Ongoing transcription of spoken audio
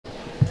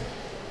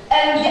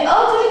And the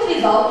ultimate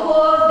result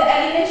was the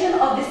alienation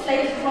of the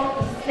slaves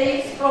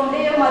from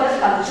their mother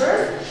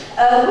cultures,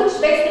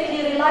 which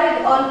basically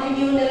relied on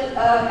communal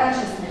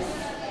consciousness.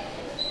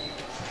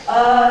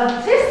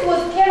 This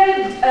was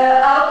carried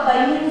out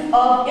by means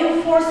of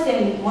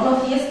enforcing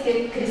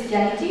monotheistic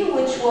Christianity,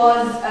 which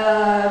was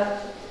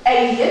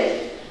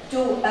alien to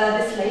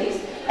the slaves,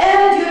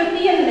 and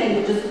European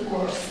languages, of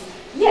course.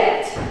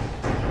 Yet,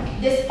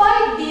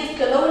 despite these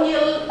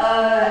colonial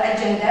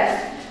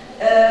agendas,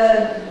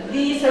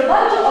 the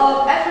survival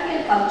of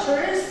African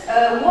cultures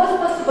was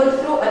possible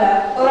through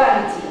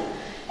orality.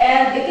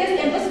 And it is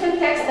in this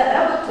context that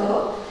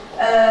Raboto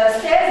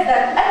says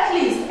that at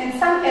least in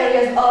some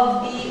areas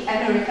of the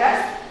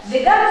Americas,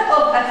 the gods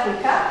of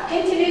Africa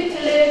continued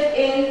to live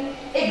in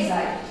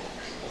exile.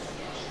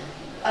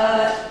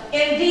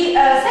 In the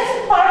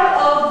second part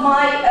of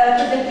my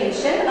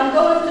presentation, I'm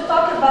going to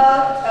talk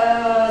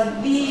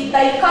about the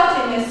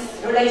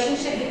dichotomous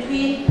relationship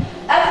between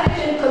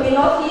African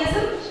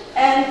commonotheism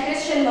and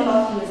Christian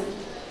monotheism.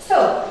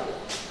 So,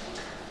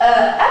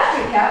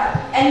 Africa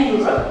and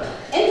Europe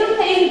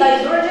entertain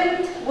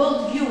divergent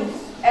worldviews,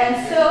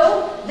 and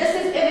so this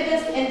is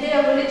evidenced in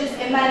their religious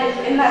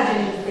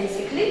imaginings,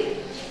 basically.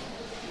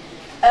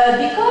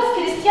 Because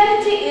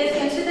Christianity is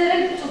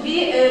considered to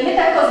be a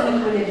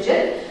metacosmic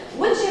religion,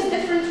 which is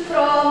different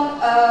from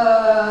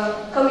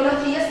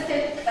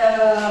commonotheistic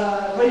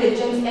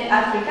religions in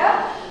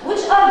Africa,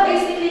 which are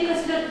basically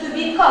considered to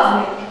be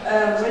cosmic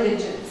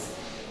religions.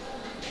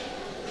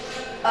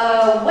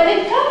 When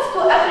it comes to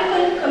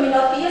African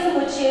commonotheism,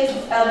 which is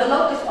the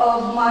locus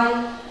of my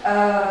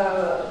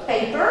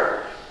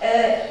paper,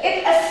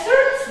 it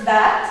asserts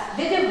that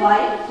the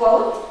divine,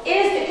 quote,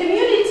 is a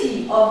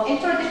community of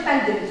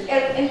interdependent,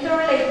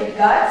 interrelated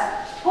gods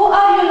who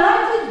are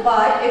united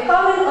by a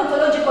common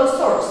ontological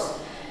source.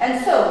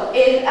 And so,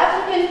 in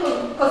African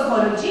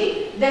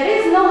cosmology, there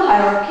is no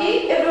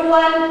hierarchy.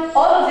 Everyone,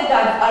 all of the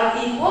gods are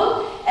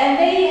equal, and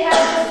they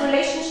have this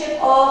relationship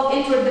of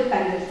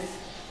interdependence.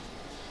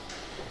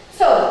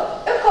 So,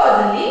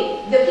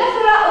 accordingly, the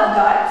plethora of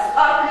gods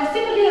are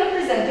principally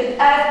represented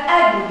as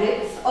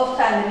aggregates of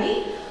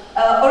family,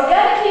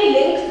 organically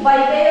linked by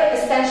their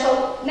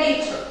essential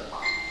nature.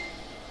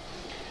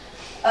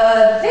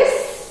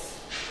 This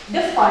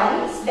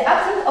defines the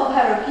absence of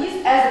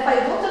hierarchies as a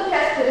pivotal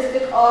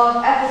characteristic of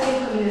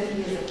African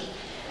commonotheism.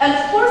 And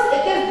of course,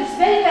 it is this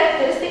very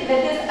characteristic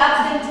that is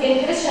absent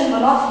in Christian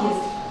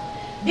monotheism.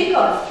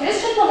 Because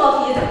Christian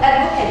monotheism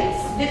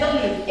advocates the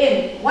belief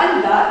in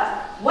one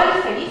God,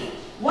 one faith,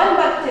 one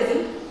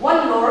baptism,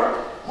 one Lord,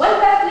 one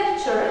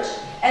Catholic Church,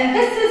 and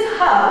this is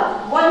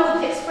how one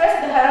would express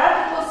the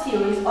hierarchical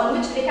series on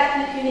which the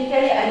Catholic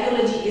Unitarian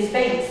ideology is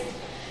based.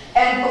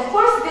 And of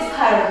course, this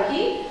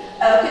hierarchy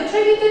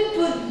contributed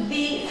to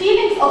the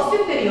feelings of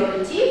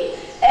superiority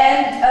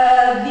and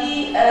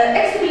the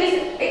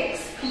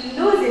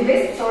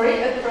exclusivist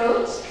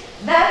approach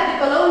that the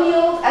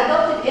colonials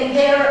adopted in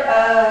their,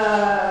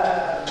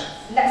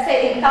 let's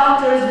say,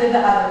 encounters with the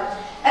other.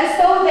 And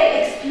so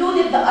they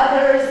excluded the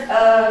other's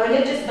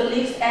religious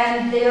beliefs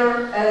and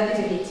their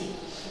divinity.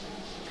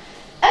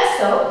 And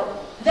so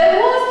there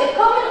was a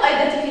common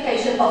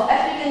identification of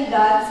African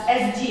gods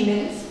as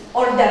demons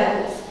or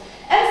devils.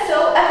 And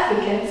so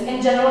Africans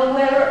in general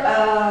were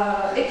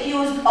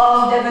accused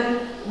of devil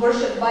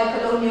worship by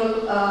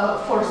colonial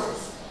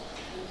forces.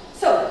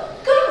 So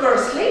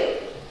conversely,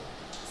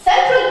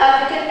 Central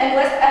African and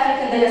West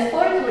African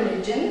diasporic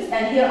religions,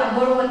 and here I'm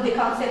borrowing the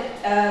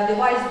concept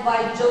devised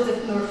by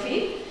Joseph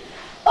Murphy,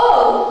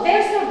 owe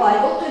their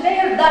survival to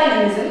their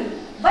dynamism,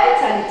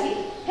 vitality,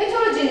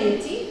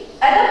 heterogeneity,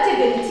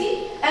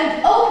 adaptability,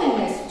 and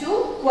openness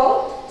to,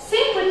 quote,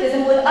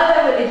 syncretism with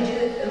other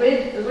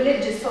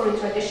religious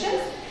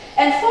traditions,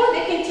 and for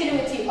the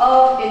continuity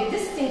of a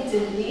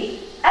distinctively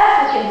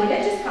African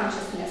religious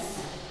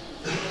consciousness.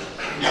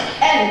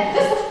 And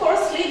this, of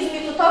course, leads me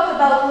to talk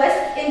about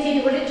West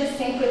Indian religious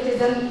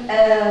syncretism,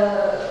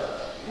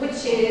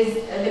 which is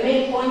the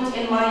main point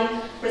in my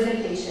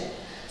presentation.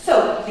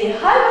 So, the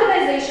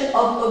hybridization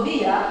of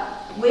Obeah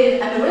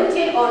with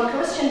Amerindian or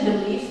Christian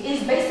beliefs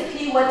is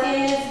basically what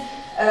is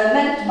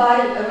meant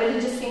by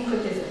religious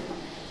syncretism.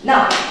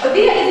 Now,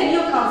 Obeah is a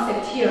new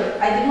concept here.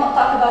 I did not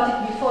talk about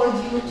it before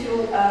due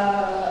to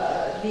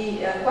the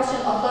question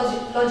of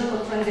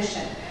logical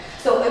transition.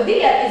 So,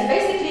 Obeah is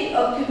basically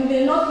a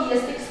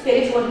monotheistic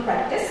spiritual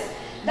practice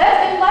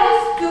that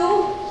applies to,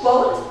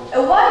 quote,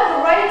 a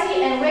wide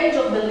variety and range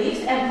of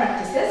beliefs and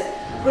practices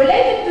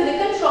related to the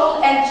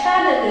control and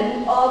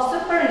channeling of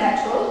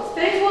supernatural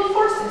spiritual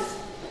forces.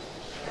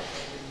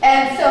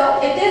 And so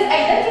it is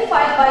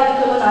identified by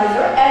the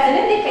colonizer as an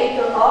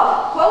indicator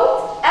of,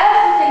 quote,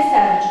 African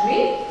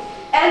savagery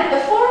and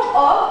a form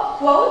of,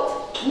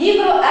 quote,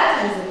 Negro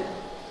atavism.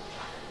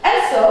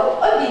 And so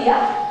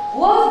Obeah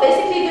was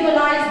basically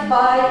demonized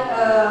by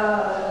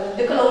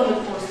the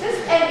colonial forces,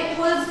 and it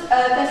was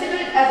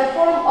considered as a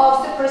form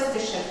of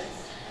superstition,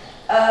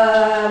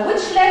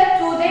 which led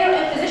to their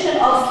imposition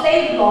of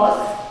slave laws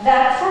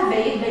that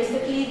forbade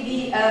basically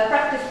the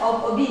practice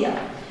of Obeah.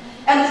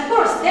 And of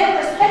course, their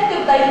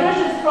perspective diverged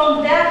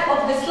from that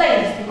of the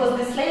slaves, because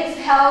the slaves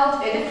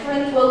held a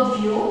different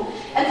worldview,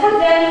 and for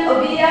them,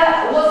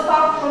 Obeah was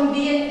far from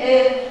being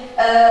a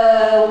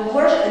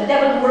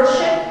devil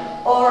worship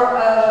or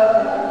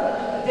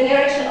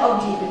veneration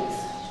of demons.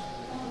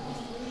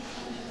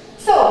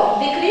 So,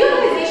 the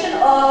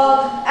creolization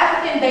of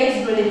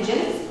African-based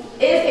religions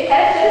is a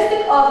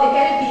characteristic of the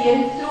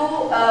Caribbean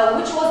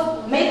which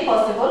was made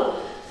possible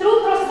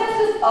through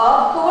processes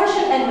of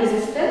coercion and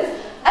resistance,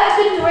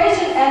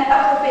 acculturation and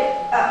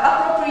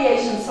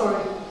appropriation.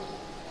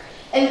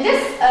 In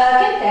this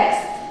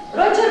context,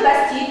 Roger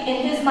Bastide, in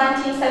his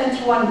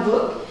 1971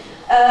 book,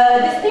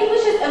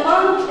 distinguishes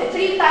among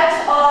three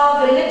types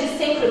of religious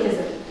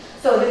syncretism.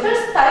 So the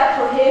first type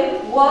for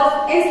him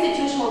was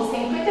institutional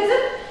syncretism,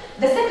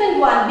 the second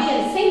one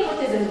being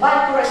syncretism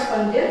by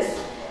correspondence,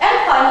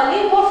 and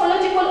finally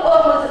morphological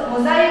or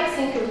mosaic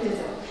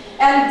syncretism.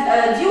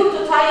 And due to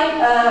the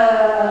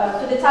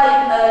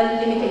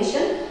time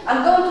limitation,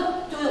 I'm going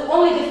to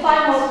only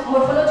define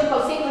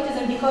morphological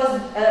syncretism because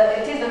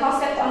it is the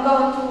concept I'm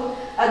going to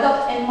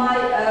adopt in my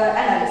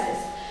analysis.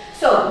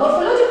 So,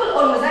 morphological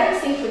or mosaic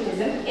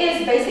syncretism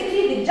is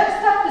basically the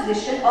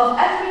juxtaposition of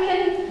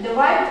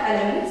African-derived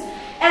elements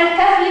and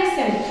Catholic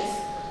symbols.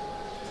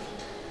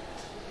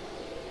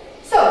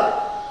 So,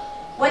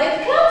 when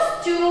it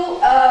comes to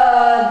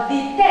the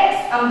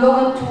text I'm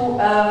going to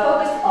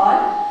focus on,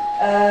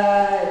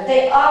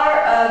 they are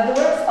the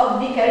works of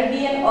the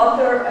Caribbean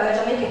author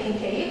Jamaica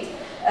Kincaid.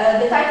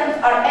 The titles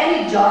are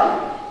Annie John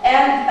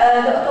and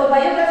the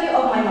autobiography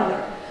of my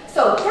mother.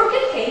 So, for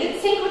Kincaid,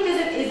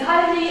 syncretism is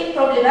highly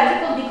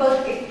problematical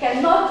because it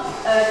cannot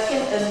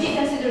be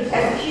considered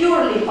as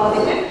purely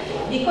positive,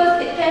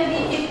 because it can be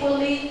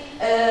equally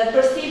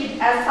perceived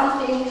as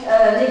something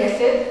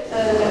negative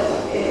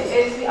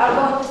if we are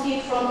going to see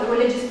it from a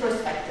religious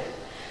perspective.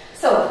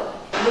 So,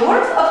 the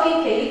works of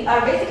Kincaid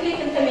are basically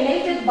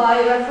contaminated by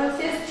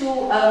references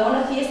to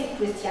monotheistic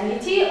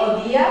Christianity,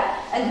 Obeah,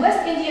 and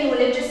West Indian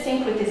religious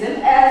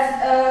syncretism as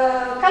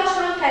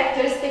cultural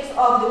characteristics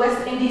of the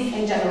West Indies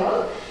in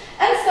general.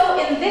 And so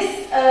in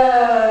this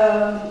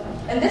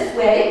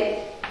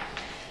way,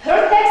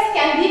 her texts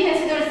can be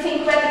considered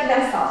syncretic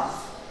themselves.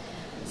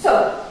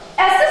 So,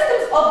 as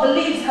systems of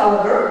beliefs,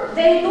 however,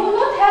 they do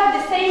not have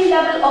the same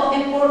level of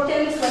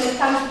importance when it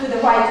comes to the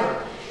writer,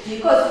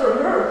 because for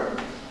her,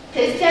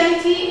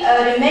 Christianity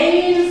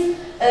remains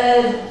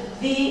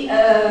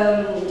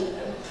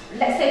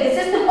let's say, the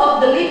system of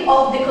belief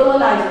of the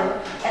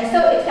colonizer, and so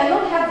it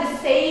cannot have the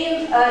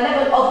same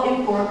level of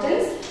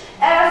importance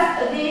as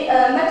the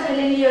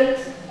matrilineal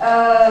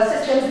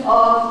systems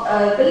of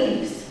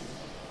beliefs.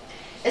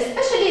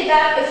 Especially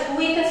that if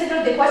we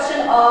consider the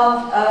question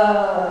of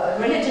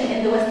religion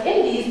in the West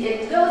Indies,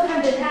 it goes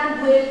hand in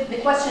hand with the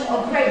question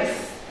of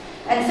race.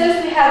 And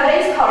since we have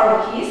race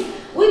hierarchies,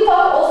 we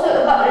talk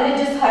also about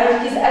religious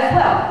hierarchies as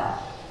well.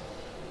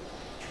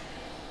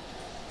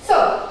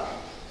 So,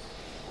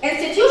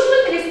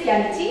 institutional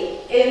Christianity,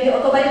 in the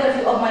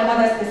autobiography of my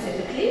mother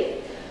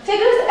specifically,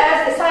 figures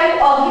as a sign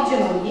of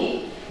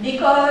hegemony,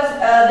 because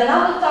the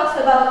novel talks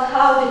about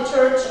how the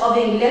Church of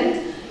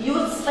England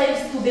used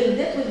slaves to build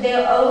it with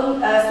their own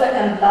sweat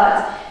and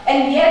blood,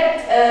 and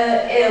yet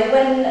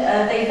when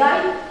they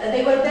died,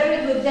 they were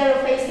buried with their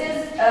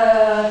faces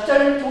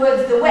turned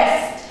towards the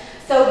west,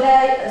 so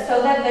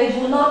that they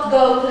do not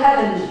go to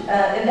heaven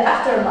in the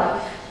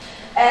afterlife.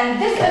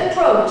 And this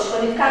approach,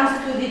 when it comes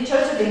to the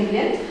Church of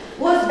England,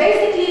 was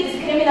basically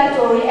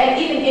discriminatory and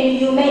even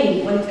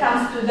inhumane when it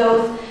comes to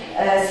those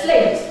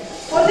slaves.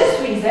 For this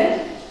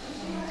reason,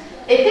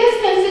 it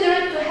is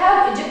considered to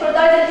have a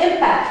jeopardizing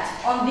impact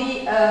on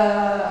the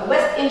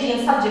West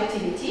Indian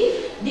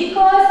subjectivity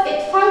because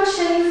it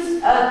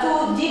functions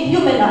to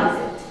dehumanize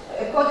it,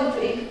 according to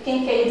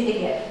Kincaid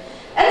again.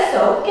 And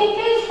so,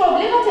 Kincaid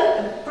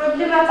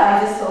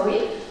problematizes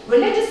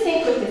religious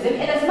syncretism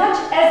in as much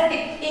as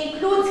it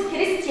includes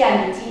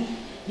Christianity,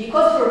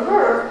 because for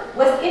her,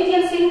 West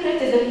Indian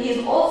syncretism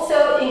is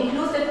also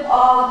inclusive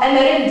of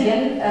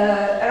Amerindian,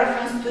 a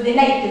reference to the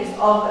natives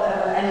of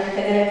America,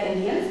 the Red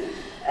Indians,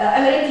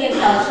 Amerindian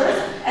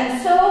cultures,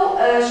 and so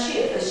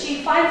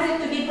she finds it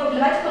to be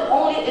problematical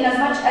only in as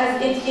much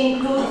as it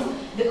includes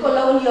the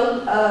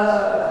colonial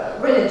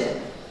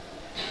religion.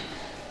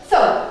 So,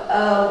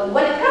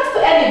 when it comes to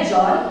Annie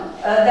John,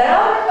 there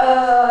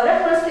are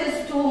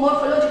references to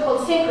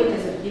morphological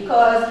syncretism,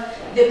 because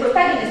the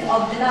protagonist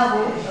of the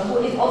novel, who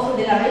is also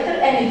the narrator,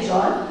 Annie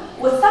John,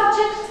 was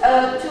subject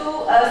to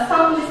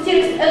some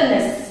mysterious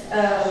illness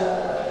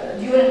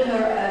during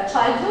her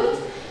childhood,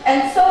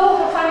 and so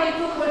her family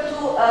took her to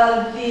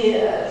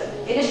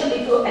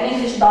initially to an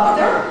English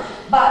doctor,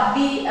 but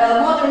the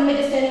modern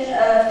medicine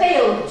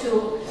failed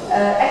to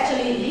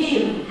actually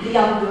heal the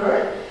young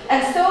girl,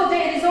 and so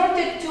they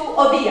resorted to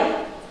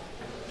Obeah.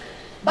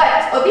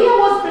 But Obeah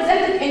was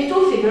presented in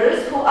two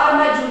figures who are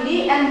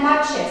Majuli and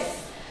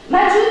Marches.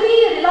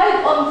 Majuli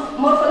relied on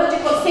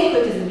morphological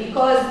syncretism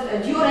because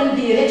during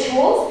the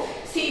rituals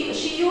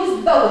she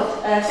used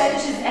both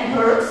fetishes and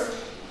herbs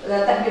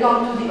that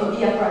belong to the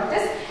Obeah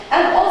practice,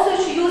 and also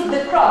she used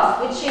the cross,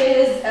 which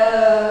is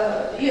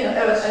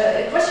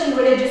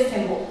religious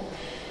symbol.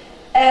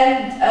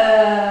 And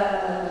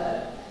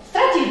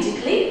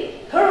strategically,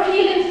 her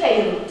healing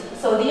failed.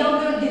 So the young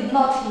girl did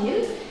not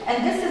heal.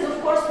 And this is,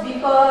 of course,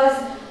 because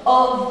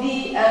of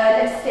the,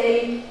 let's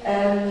say,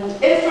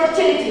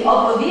 infertility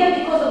of Odia,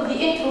 because of the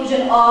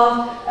intrusion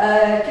of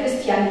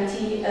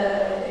Christianity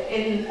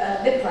in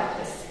the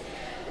practice.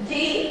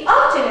 The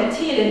ultimate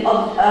healing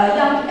of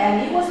young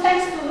Annie was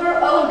thanks to her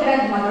own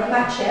grandmother,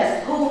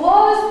 Matches, who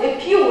was a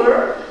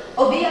pure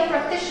Odia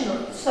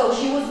practitioner. So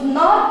she was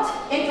not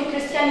into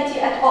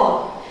Christianity at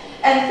all.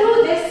 And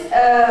through this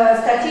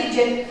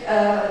strategic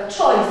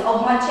choice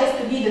of Matches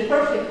to be the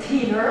perfect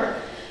healer,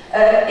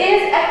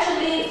 is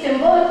actually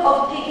symbolic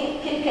of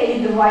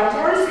Kincaid, the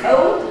writer's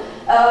own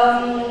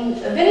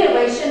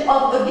veneration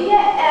of Odia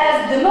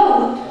as the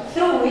mode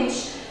through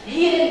which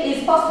healing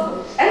is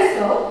possible. And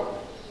so,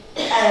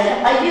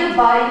 I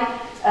hereby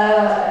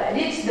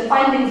reach the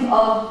findings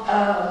of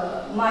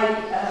my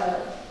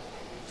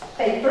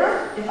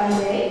paper, if I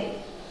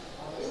may.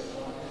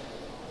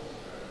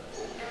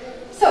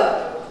 So,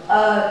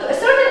 to a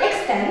certain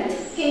extent,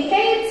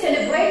 Kincaid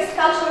celebrates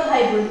cultural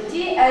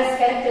hybridity as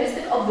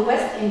characteristic of the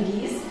West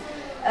Indies,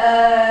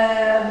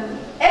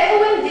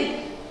 echoing the,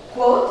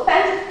 quote,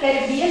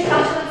 pan-Caribbean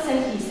cultural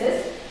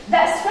synthesis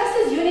that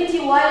stresses unity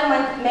while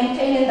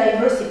maintaining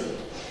diversity.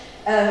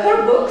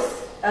 Her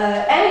books,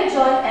 Annie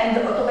John and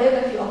the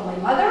Autobiography of My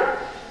Mother,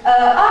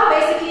 are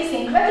basically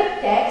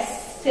syncretic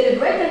texts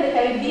celebrating the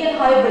Caribbean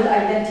hybrid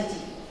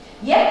identity.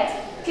 Yet,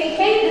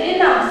 Kincaid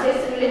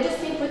renounces religious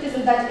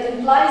syncretism that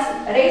implies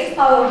race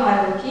power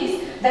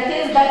hierarchies,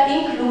 that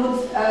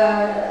includes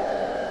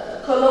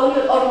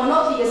colonial or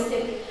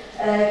monotheistic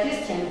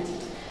Christianity.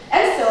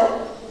 And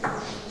so,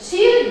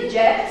 she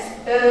rejects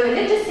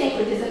religious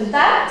syncretism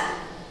that,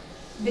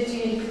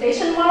 between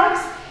quotation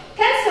marks,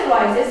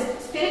 categorizes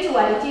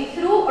spirituality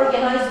through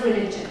organized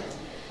religion.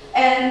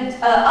 And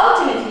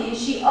ultimately,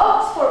 she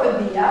opts for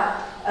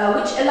Odia,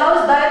 which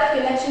allows direct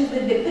connections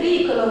with the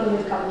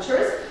pre-colonial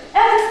cultures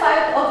as a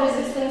site of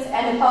resistance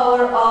and a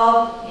power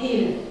of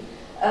healing.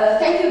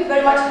 Thank you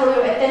very much for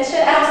your attention.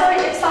 And I'm sorry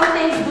if some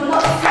things do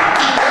not seem.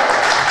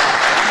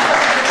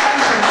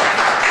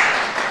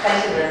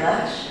 Thank you very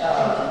much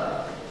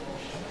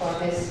for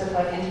this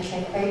quite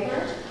interesting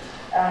paper.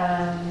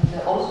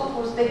 And also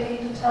for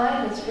sticking to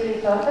time. It's really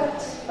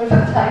perfect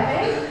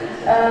timing.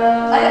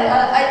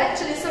 I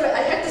actually, sorry,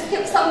 I had to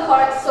skip some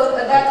parts so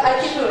that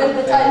I keep within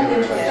the time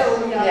limit. Yes,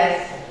 So, yeah.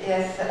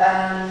 yes,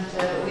 and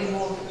we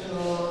move to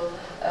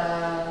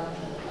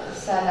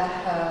Salah,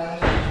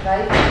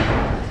 chraiti,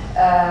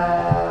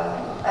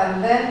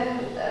 and then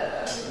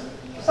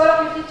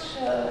Salah, you teach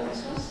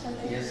Jesus, I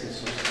think? Yes,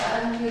 Jesus.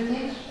 And you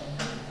teach?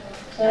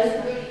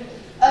 Sorry?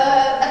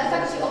 At the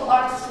Faculty of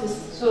Arts,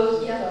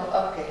 So,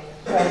 yeah. okay,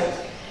 great.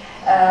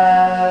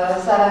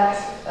 Salah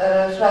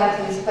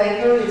chraiti's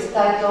paper is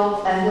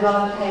titled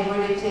Ambivalent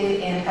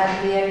Hybridity in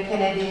Adrian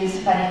Kennedy's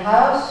Funny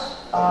House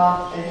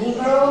of a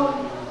Negro,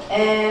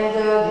 and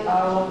the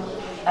owl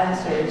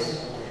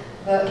answers.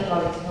 The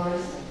floor is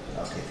yours.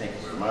 Okay, thank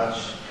you very much.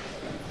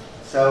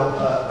 So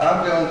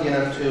I'm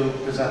going to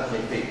present my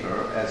paper,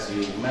 as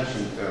you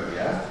mentioned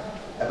earlier,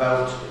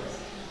 about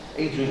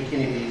Adrian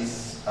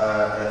Kennedy's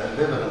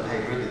ambivalent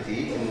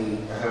hybridity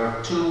in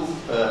her two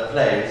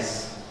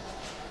plays,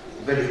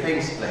 very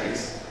famous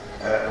plays,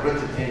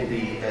 written in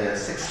the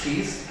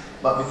 60s.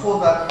 But before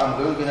that, I'm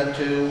going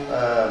to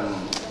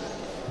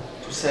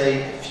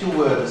say a few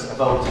words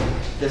about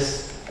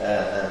this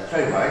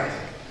playwright,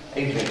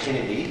 Adrian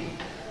Kennedy.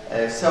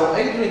 So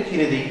Adrian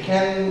Kennedy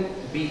can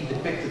be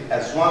depicted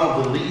as one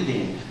of the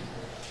leading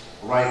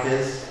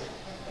writers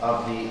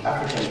of the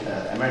African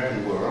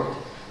American world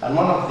and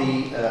one of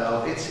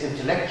its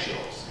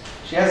intellectuals.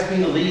 She has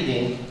been a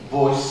leading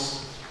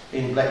voice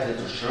in Black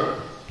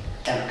literature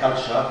and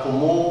culture for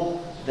more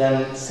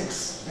than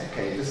 6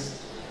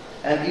 decades,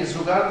 and is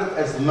regarded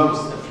as the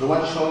most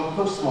influential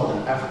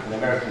postmodern African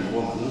American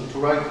woman to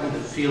write in the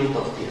field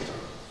of theater,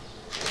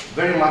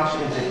 very much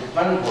in the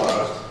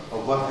vanguard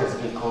of what has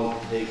been called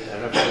the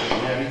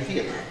revolutionary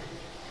theater.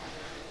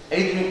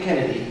 Adrian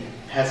Kennedy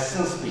has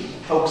since been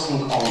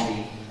focusing on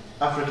the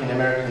African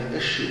American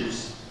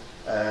issues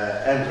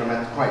and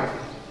dramatic writing.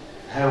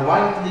 Her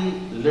widely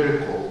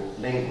lyrical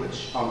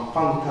language on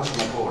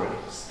phantasmagoric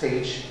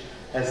stage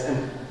has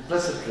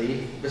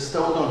implicitly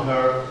bestowed on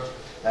her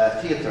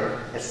theater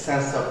a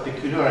sense of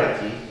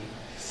peculiarity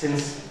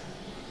since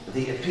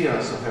the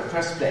appearance of her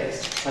first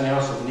plays, Funny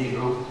House of the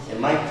Negro,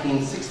 in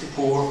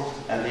 1964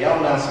 and The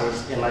Owl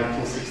Answers in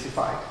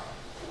 1965.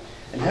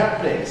 In her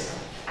plays,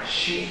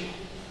 she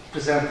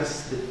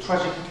presents the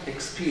tragic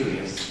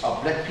experience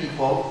of Black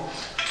people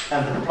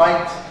and the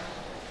plight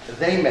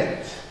they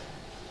met,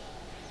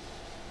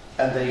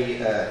 and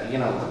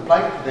the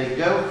plight they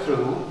go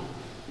through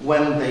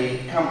when they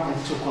come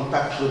into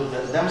contact with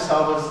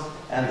themselves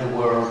and the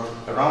world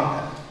around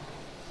them.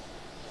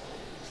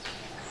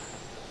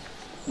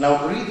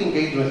 Now, reading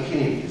Adrian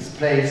Kennedy's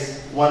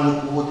plays,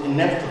 one would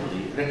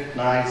inevitably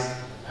recognize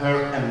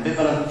her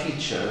ambivalent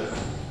feature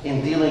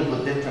in dealing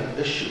with different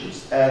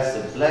issues, as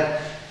the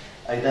Black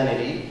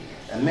identity,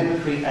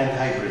 mimicry, and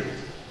hybridity,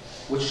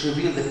 which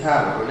reveal the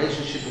power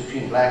relationship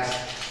between blacks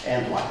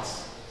and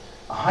whites.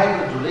 A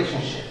hybrid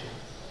relationship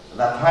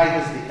that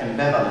hides the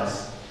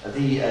imbalance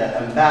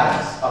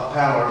of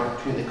power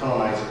between the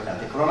colonizer and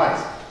the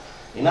colonizer.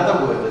 In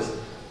other words,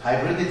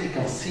 hybridity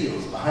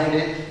conceals behind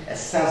it a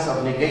sense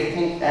of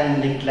negating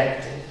and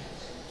neglecting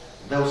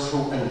those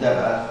who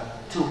endeavor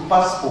to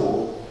pass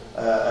for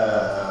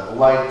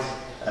white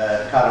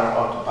color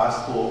or to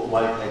pass for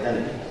white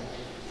identity.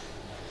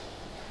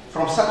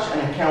 From such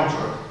an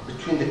encounter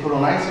between the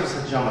colonizer's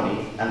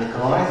hegemony and the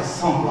colonizer's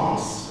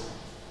semblance,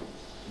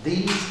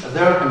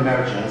 their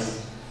emergence,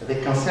 the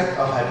concept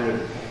of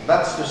hybridity.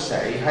 That's to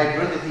say,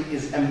 hybridity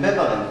is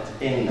ambivalent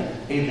in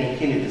Adrian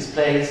Kennedy's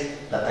plays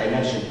that I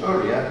mentioned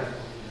earlier,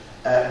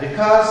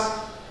 because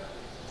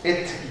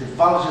it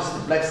divulges the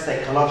black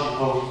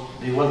psychological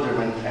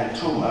bewilderment and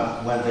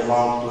trauma when they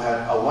long to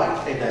have a white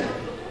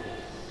identity.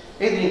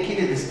 Adrian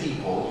Kennedy's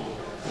people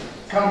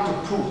come to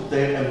prove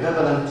their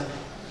ambivalent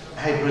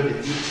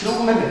hybridity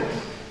through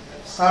mimicry.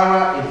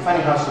 Sarah in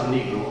Funny House of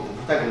Negro, the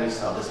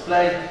protagonist of this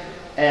play,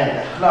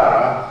 and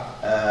Clara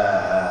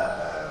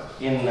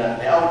in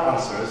The Owl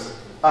Answers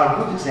are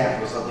good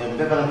examples of the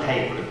ambivalent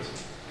hybrid,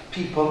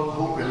 people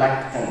who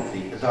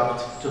reluctantly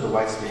adopt to the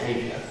white's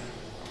behavior.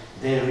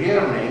 Their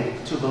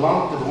yearning to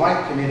belong to the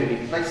white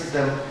community places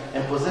them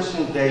in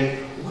position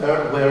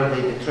where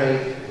they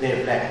betray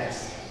their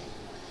blackness.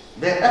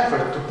 Their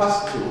effort to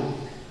pass through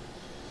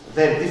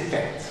their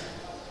defect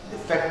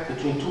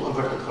between two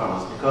inverted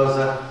commas,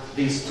 because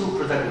these two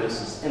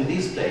protagonists in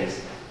these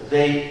plays,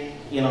 they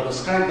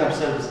describe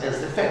themselves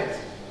as defect.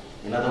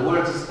 In other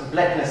words,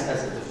 blackness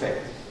as a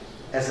defect,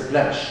 as a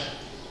blemish,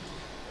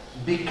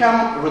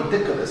 become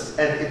ridiculous,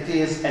 as it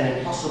is an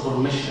impossible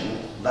mission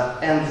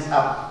that ends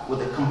up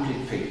with a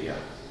complete failure.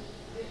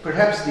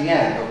 Perhaps the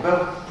end of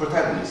both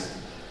protagonists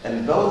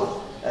in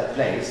both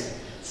plays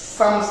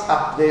sums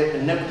up their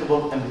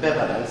inevitable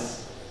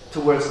ambivalence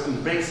towards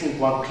embracing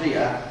one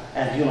clear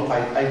and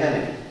unified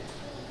identity,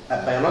 a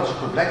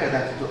biological black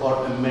identity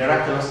or a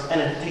miraculous,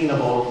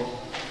 unattainable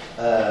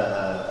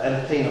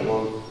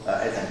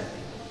identity.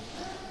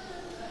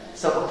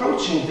 So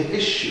approaching the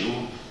issue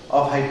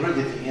of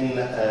hybridity in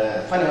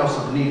Funny House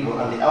of Negro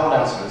and The Owl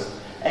Answers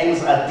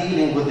aims at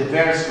dealing with the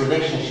various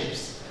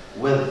relationships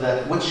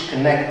which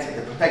connect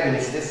the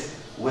protagonists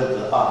with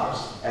the others,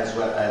 as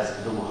well as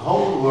the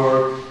whole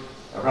world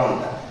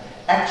around them.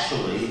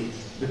 Actually,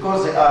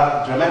 because they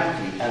are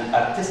dramatically and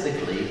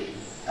artistically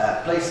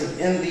placed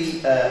in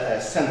the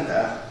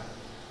center,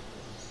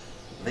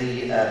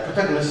 the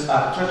protagonists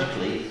are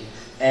tragically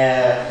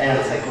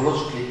and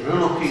psychologically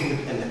relocated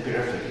in the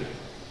periphery.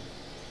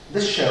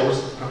 This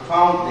shows the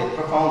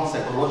profound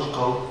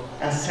psychological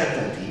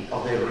uncertainty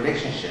of their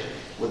relationship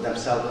with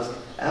themselves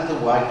and the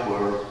white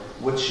world,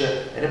 which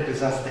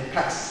represents the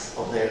crux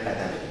of their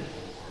identity.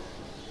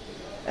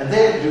 And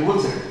their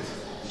bewildered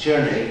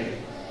journey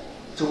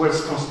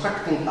towards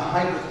constructing a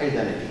hybrid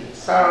identity,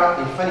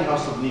 Sarah in Funny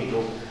House of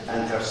Negro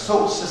and her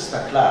soul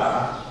sister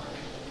Clara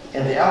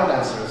in The Owl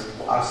Answers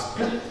are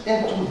split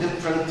into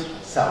different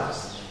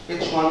selves.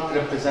 Each one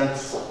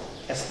represents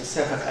a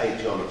specific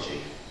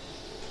ideology.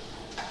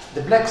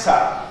 The Black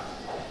Sarah,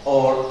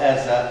 or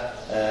as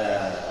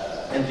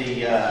in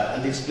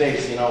these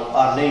plays,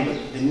 are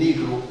named the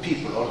Negro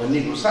people or the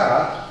Negro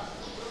Sarah,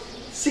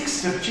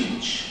 seeks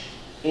refuge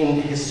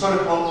in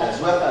historical as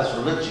well as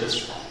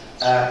religious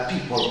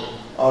people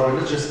or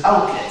religious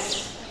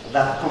outlets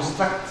that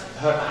construct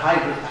her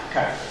hybrid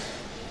character.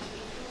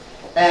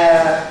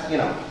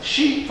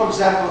 She, for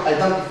example,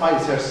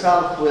 identifies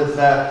herself with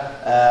the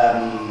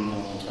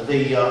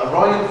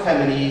royal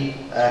family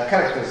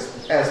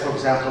characters, as, for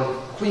example,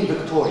 Queen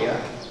Victoria,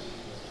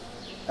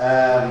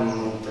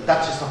 the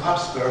Duchess of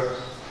Habsburg,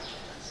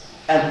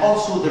 and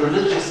also the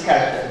religious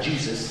character,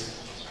 Jesus,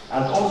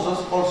 and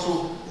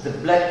also the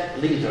black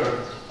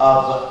leader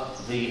of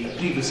the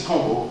previous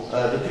Congo,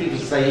 the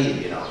previous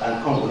Zaire,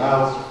 and Congo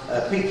now,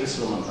 Patrice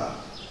Lumumba.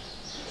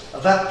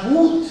 That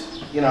would,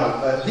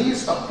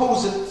 these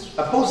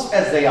opposed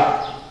as they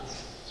are,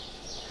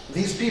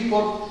 these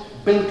people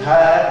built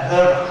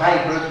her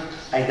hybrid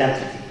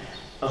identity.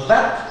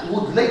 That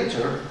would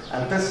later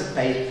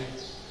anticipate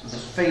the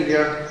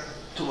failure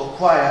to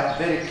acquire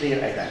very clear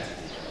identity.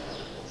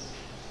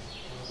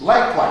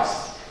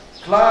 Likewise,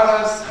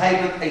 Clara's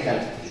hybrid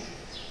identity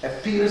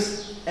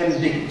appears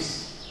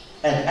ambiguous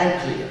and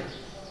unclear,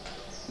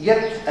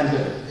 yet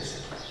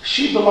ambivalent.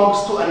 She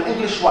belongs to an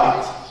English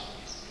white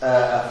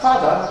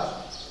father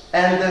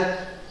and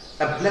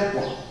a black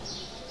woman.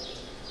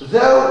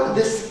 Though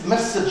this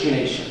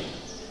miscegenation,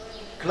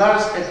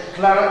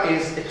 Clara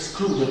is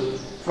excluded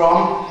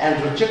from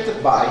and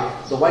rejected by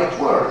the white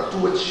world to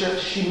which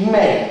she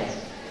may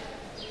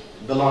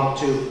belong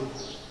to.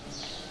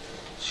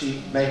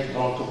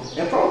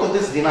 In front of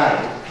this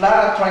denial,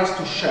 Clara tries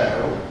to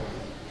show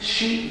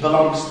she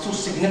belongs to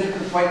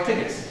significant white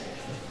figures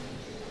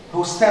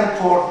who stand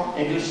for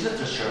English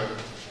literature,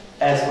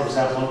 as, for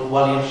example,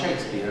 William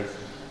Shakespeare,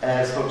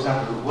 as, for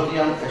example,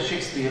 William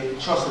Shakespeare,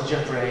 Chaucer,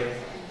 Geoffrey,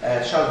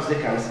 Charles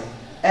Dickens,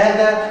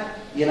 and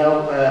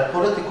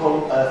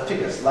political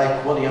figures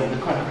like William the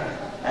Conqueror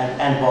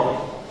and Boli.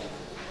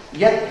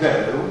 Yet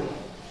though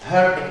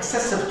her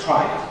excessive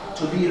trial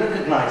to be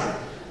recognized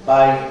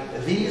by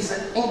these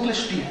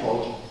English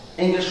people,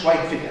 English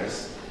white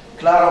figures,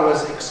 Clara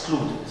was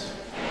excluded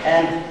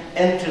and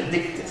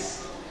interdicted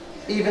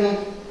even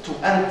to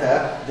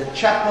enter the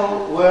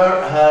chapel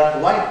where her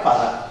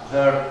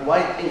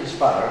white English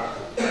father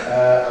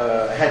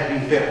had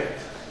been buried.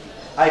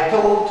 I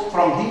quote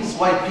from these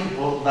white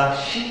people that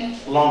she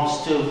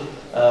longs to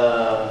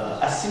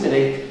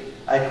assimilate.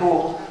 I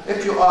quote,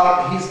 "If you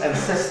are his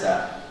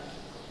ancestor,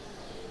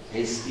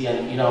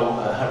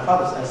 her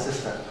father's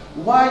ancestor,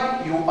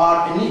 why you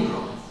are a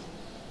Negro?"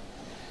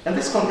 In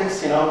this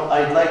context,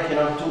 I'd like,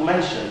 to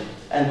mention,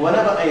 and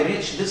whenever I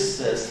reach this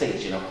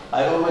stage,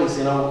 I always,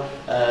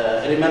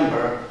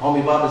 remember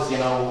Homi Baba's,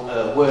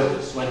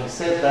 words when he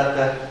said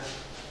that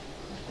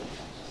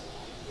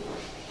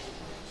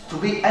to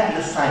be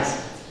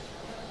Anglicized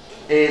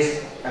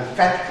is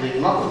emphatically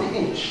not only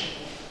English.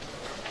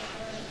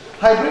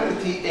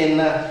 Hybridity in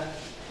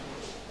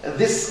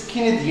this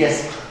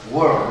Kennedy-esque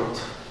world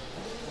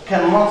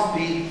cannot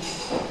be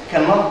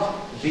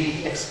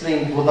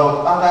explained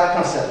without other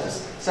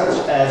concepts such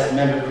as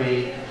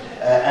mimicry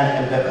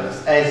and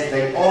ambivalence, as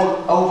they are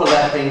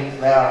overlapping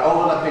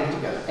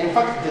together. In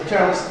fact,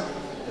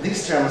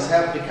 these terms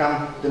have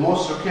become the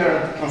most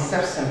recurrent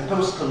concepts in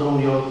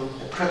post-colonial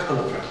critical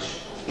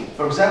approach.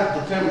 For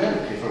example, the term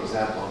mimicry, for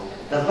example,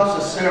 does not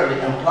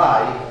necessarily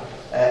imply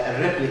a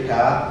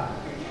replica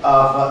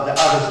of the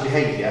other's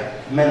behavior,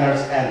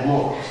 manners, and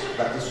morals,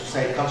 that is to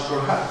say,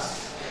 cultural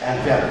habits and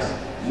values.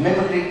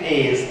 Mimicry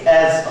is,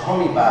 as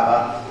Homi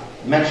Baba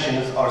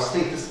mentions or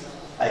states,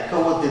 I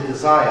quote, the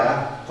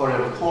desire for a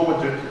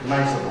reformed,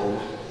 recognizable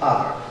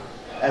other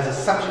as a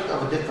subject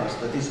of a difference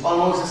that is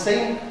almost the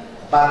same,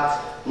 but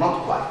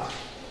not quite.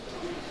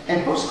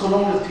 In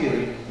post-colonial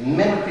theory,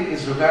 mimicry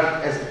is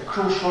regarded as a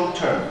crucial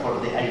term for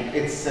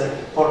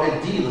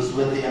it deals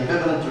with the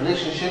ambivalent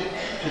relationship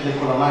to the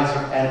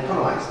colonizer and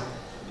colonizer.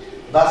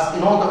 Thus,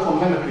 in order for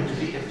mimicry to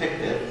be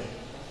effective,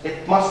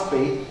 it must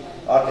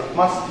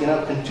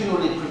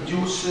continually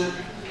produce,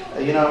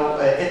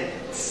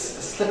 its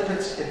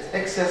slippage, its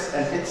excess,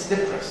 and its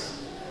difference.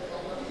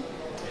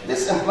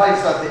 This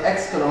implies that the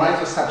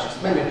ex-colonizer subjects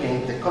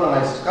mimicking the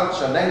colonizer's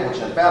culture, language,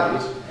 and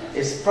values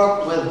is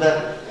fraught with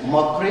the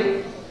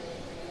mockery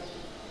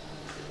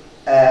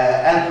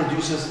and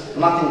produces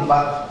nothing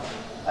but,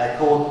 I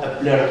quote, a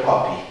blurred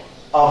copy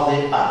of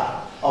the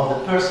other, of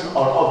the person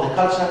or of the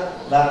culture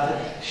that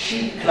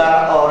she,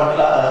 Clara,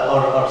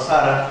 or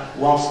Sarah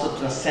wants to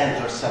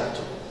transcend herself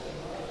to.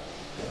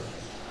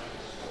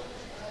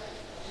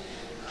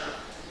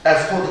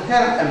 As for the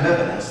term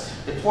ambivalence,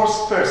 it was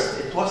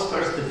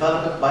first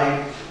developed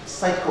by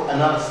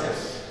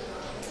psychoanalysis.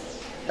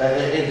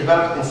 It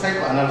developed in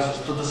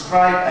psychoanalysis to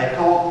describe, I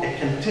quote, a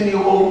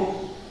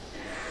continual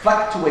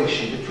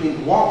fluctuation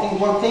between wanting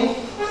one thing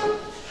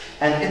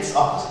and its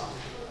opposite.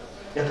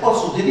 It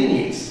also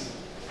delineates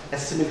a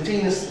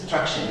simultaneous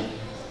attraction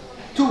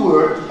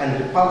toward and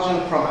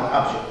repulsion from an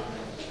object,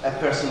 a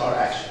person or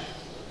action.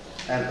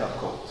 End of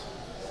quote.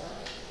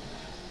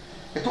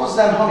 It was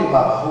then Homi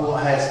Baba who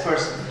has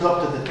first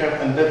adopted the term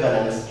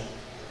ambivalence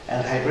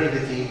and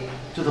hybridity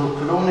to the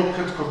colonial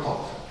critical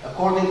thought.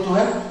 According to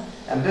him,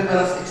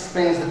 ambivalence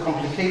explains the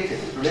complicated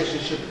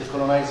relationship with the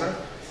colonizer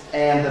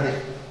and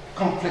the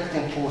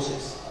conflicting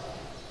forces.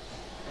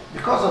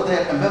 Because of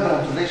their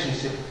ambivalent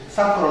relationship,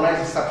 some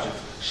colonizing subjects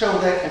show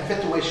their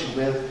infatuation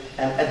with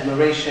and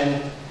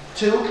admiration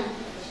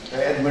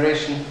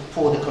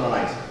for the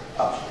colonizer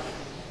object.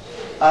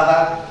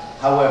 Others,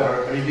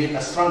 however, reveal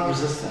a strong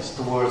resistance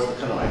towards the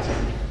colonizer.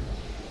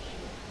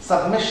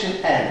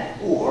 Submission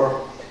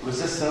and/or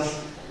resistance,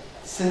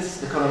 since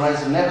the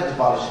colonizer never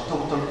abolished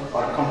total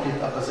or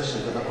complete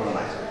opposition to the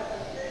colonizer.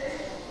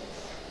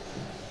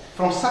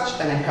 From such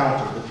an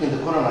encounter between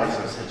the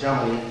colonizer's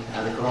hegemony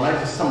and the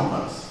colonizer's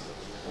semblance,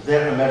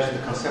 there emerged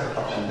the concept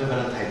of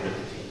ambivalent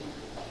hybridity.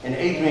 In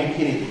Adrian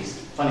Kennedy's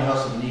Funny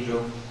House of the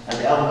Negro and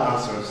The Albert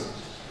Answers,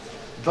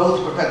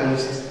 both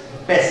protagonists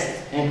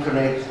best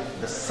incarnate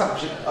the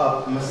subject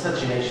of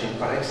miscegenation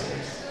par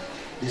excellence.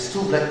 These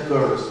two black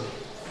girls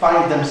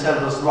find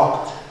themselves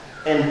locked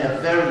in a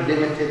very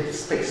limited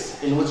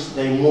space in which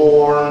they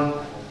mourn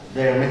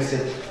their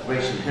mixed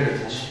racial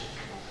heritage.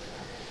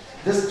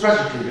 This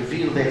tragically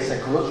reveals their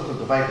psychological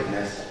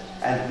dividedness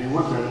and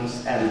bewilderment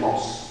and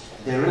loss.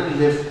 They really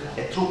live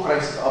a true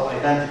crisis of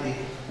identity,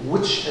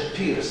 which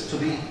appears to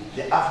be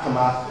the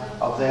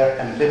aftermath of their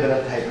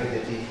ambivalent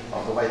hybridity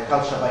of the white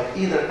culture by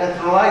either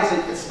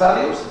internalizing its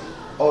values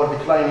or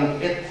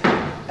declining it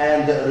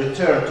and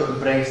return to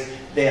embrace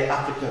their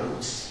African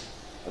roots.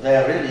 They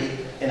are really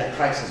in a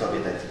crisis of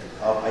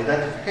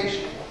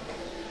identification.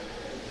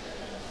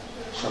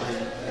 Shall I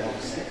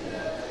see?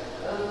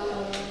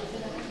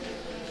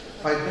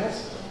 5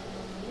 minutes?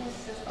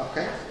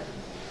 Okay.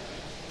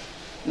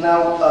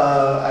 Now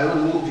I will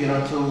move,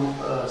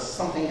 to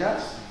something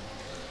else.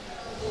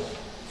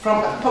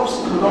 From a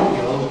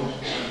post-colonial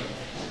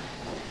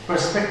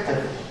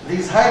perspective,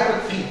 these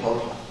hybrid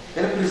people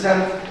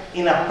represent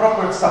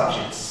inappropriate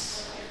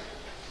subjects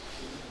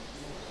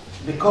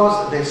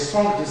because their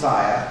strong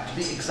desire to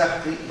be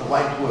exactly the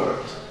right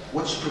word,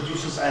 which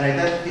produces an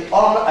identity,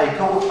 I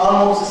call it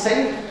almost the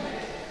same,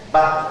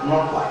 but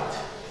not quite.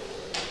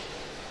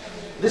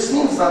 This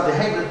means that the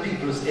hybrid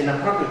people's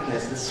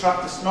inappropriateness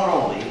disrupts not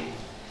only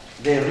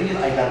their real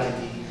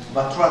identity,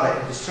 but rather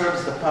it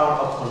disturbs the power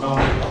of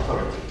colonial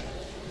authority.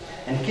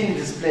 In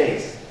Kennedy's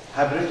place,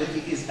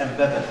 hybridity is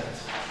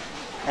ambivalent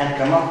and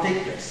cannot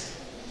take place.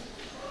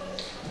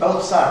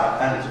 Both Sarah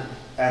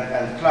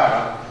and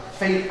Clara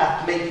fail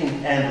at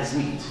making ends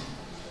meet.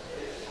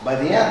 By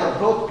the end of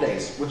both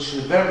plays, which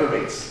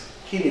reverberates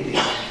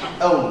Kennedy's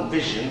own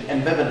vision,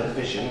 ambivalent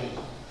vision,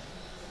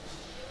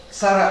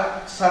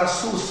 Sarah's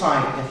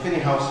suicide in Finney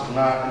House of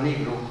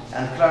Negro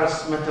and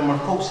Clara's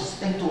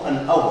metamorphosis into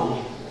an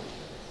owl,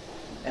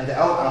 and the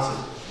owl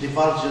answer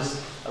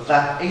divulges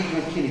that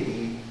Adrian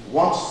Kennedy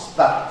once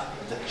stuck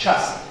the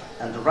chest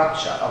and the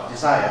rapture of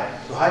desire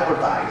to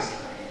hybridize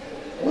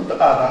with the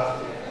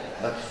other,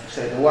 let's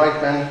say the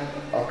white man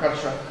or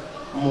culture,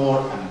 more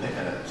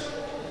ambivalent.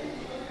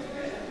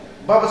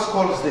 Babbage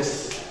calls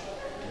this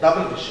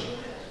double vision,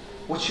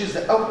 which is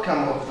the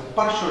outcome of the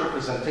partial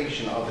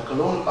representation of the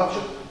colonial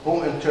object,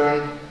 who in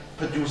turn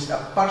produce a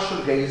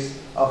partial gaze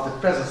of the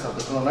presence of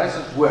the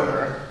colonizer,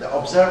 where the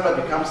observer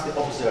becomes the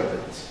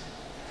observant.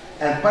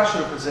 And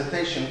partial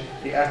representation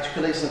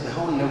rearticulates the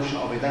whole notion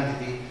of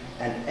identity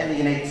and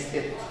alienates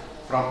it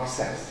from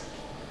essence.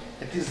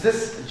 It is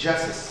this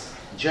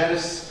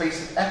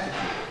Janus-faced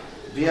attitude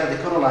via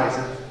the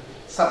colonizer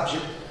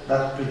subject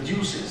that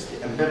produces the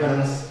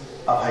ambivalence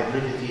of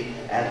hybridity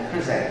and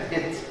presents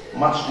it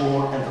much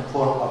more in the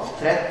form of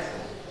threat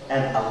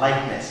and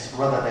alikeness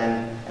rather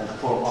than in the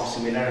form of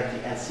similarity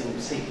and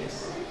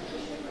sameness.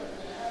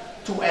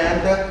 To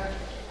end,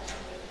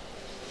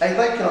 I'd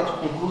like to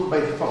conclude by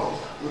the following.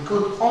 We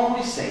could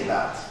only say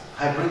that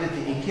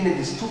hybridity in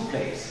Kennedy's two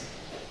plays,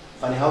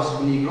 Funny House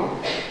of Negro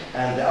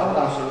and the Owl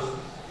Answers,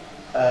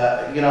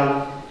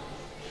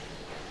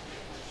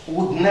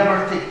 would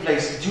never take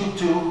place due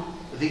to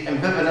the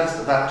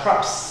ambivalence that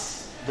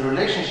traps the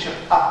relationship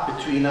up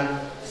between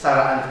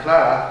Sarah and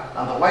Clara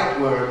and the white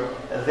world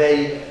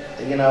they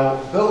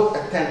both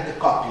attempt to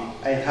copy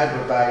and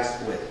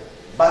hybridize with,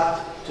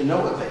 but to no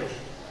avail.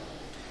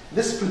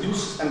 This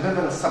produces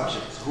ambivalent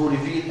subjects who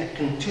reveal a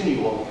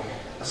continual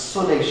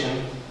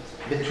oscillation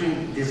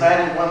between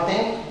desiring one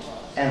thing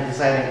and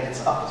desiring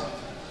its opposite.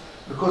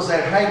 Because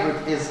their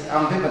hybrid is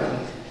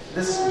ambivalent,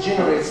 this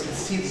generates the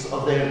seeds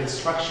of their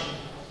destruction.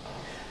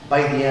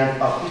 By the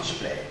end of each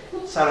play,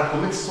 Sarah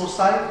commits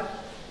suicide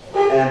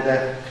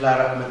and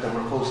Clara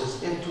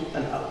metamorphoses into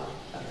an owl.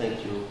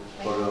 Thank you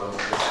for your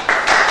listening.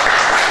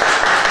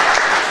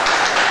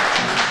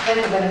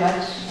 Thank you very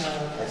much.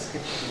 I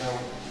skipped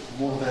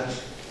more than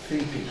 3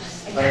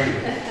 pieces.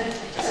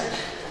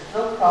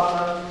 No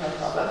problem, no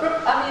problem.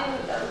 I mean,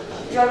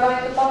 you are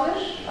going to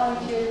publish,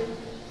 aren't you?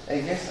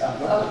 Yes, I'm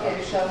going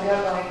Okay, so we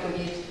are going to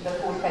give the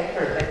full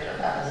paper later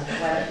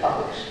when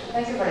published.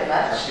 Thank you very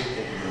much.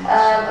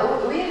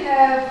 We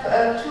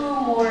have 2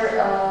 more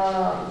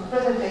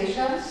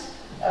presentations,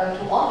 2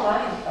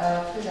 online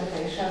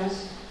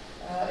presentations.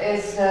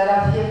 Is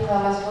Rafiq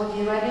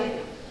Masoudi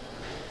ready?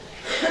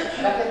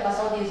 Rafiq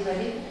Masoudi is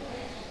ready.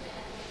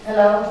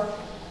 Hello.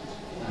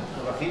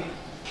 Rafiq.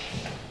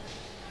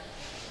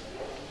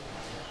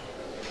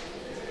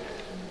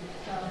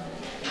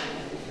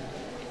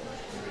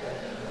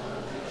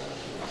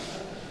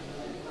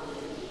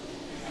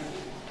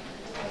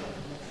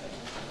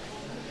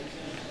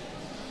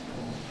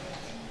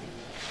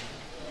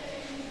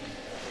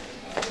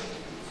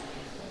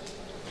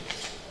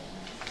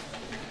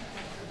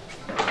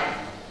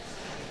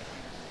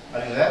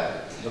 Are you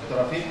there, Dr.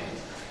 Rafiq?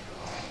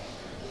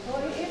 Oh,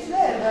 he is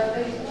there, but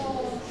there is no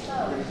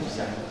sound.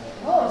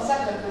 Oh,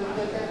 second.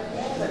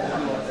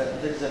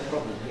 There's a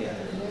problem here.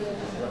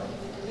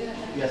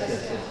 Yes.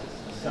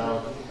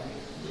 Sound.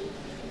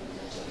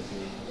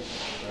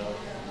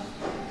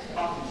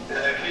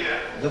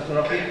 Dr.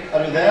 Rafiq,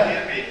 are you there?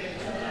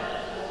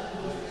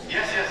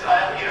 Yes, I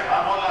am here.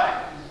 I'm online.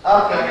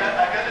 Okay.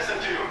 I can listen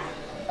to you.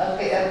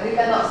 Okay, we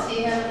cannot see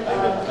him. I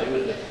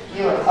will.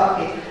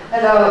 Okay.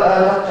 Hello,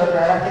 Dr.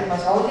 Rafiq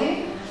Masoudi.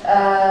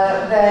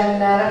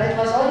 Then Rafiq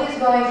Masoudi is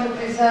going to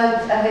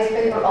present his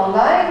paper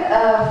online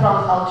from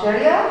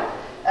Algeria.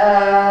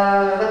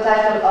 The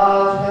title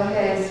of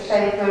his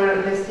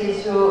paper,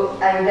 Mestizo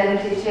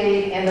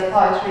Identity in the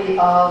Poetry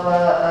of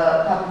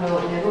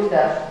Pablo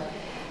Neruda.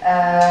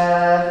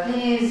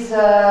 Please,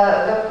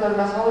 Dr.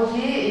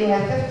 Masoudi, you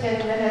have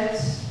 15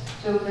 minutes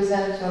to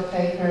present your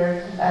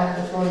paper, and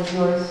the floor is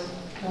yours.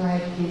 Go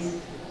ahead, please.